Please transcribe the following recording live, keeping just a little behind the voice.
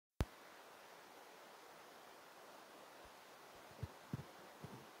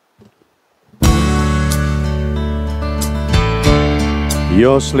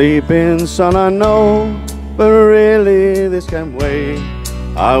You're sleeping, son, I know, but really this can't wait.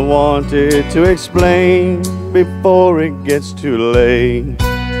 I wanted to explain before it gets too late.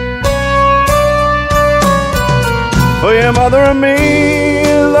 For your mother and me,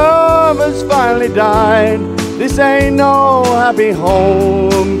 love has finally died. This ain't no happy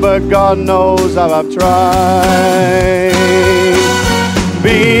home, but God knows how I've tried.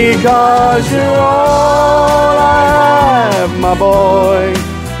 Because you're all I have, my boy.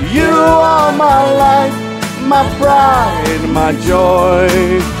 You are my life, my pride, my joy.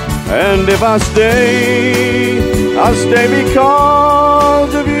 And if I stay, I'll stay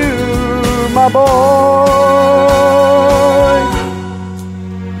because of you, my boy.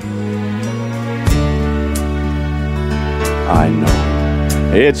 I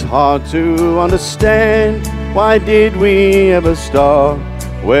know it's hard to understand. Why did we ever start?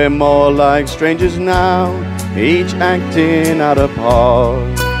 We're more like strangers now, each acting out a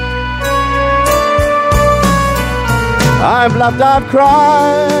part. I've laughed, I've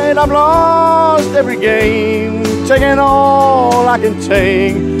cried, I've lost every game, taking all I can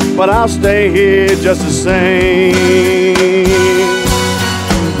take, but I'll stay here just the same.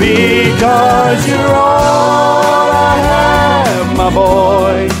 Because you're all I have, my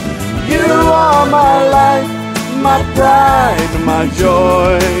boy. You are my life, my pride, my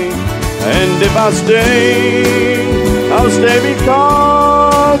joy. And if I stay, I'll stay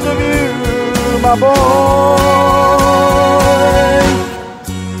because of you, my boy.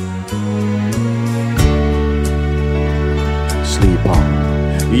 Sleep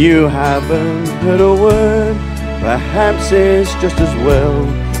on. You haven't heard a word, perhaps it's just as well.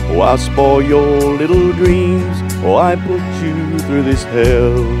 Oh, I'll spoil your little dreams, oh, I put you through this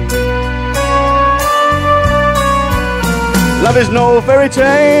hell. Love is no fairy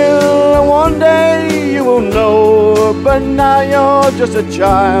tale, and one day you will know. But now you're just a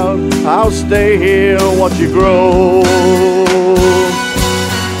child, I'll stay here and watch you grow.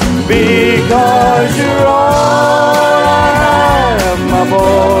 Because you're all I have, my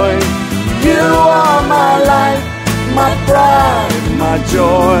boy. You are my life, my pride, my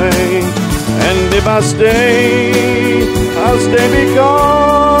joy. And if I stay, I'll stay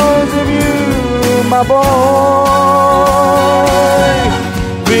because of you, my boy.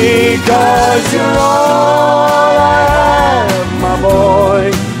 Because you're all I have, my boy.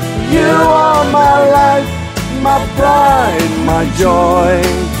 You are my life, my pride, my joy.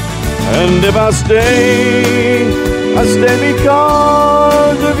 And if I stay, I stay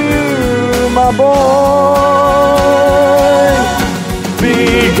because of you, my boy.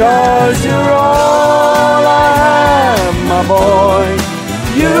 Because you're all I have, my boy.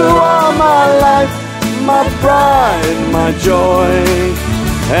 You are my life, my pride, my joy.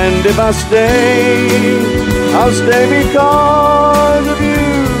 And if I stay, I'll stay because of you,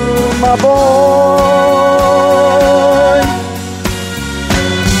 my boy.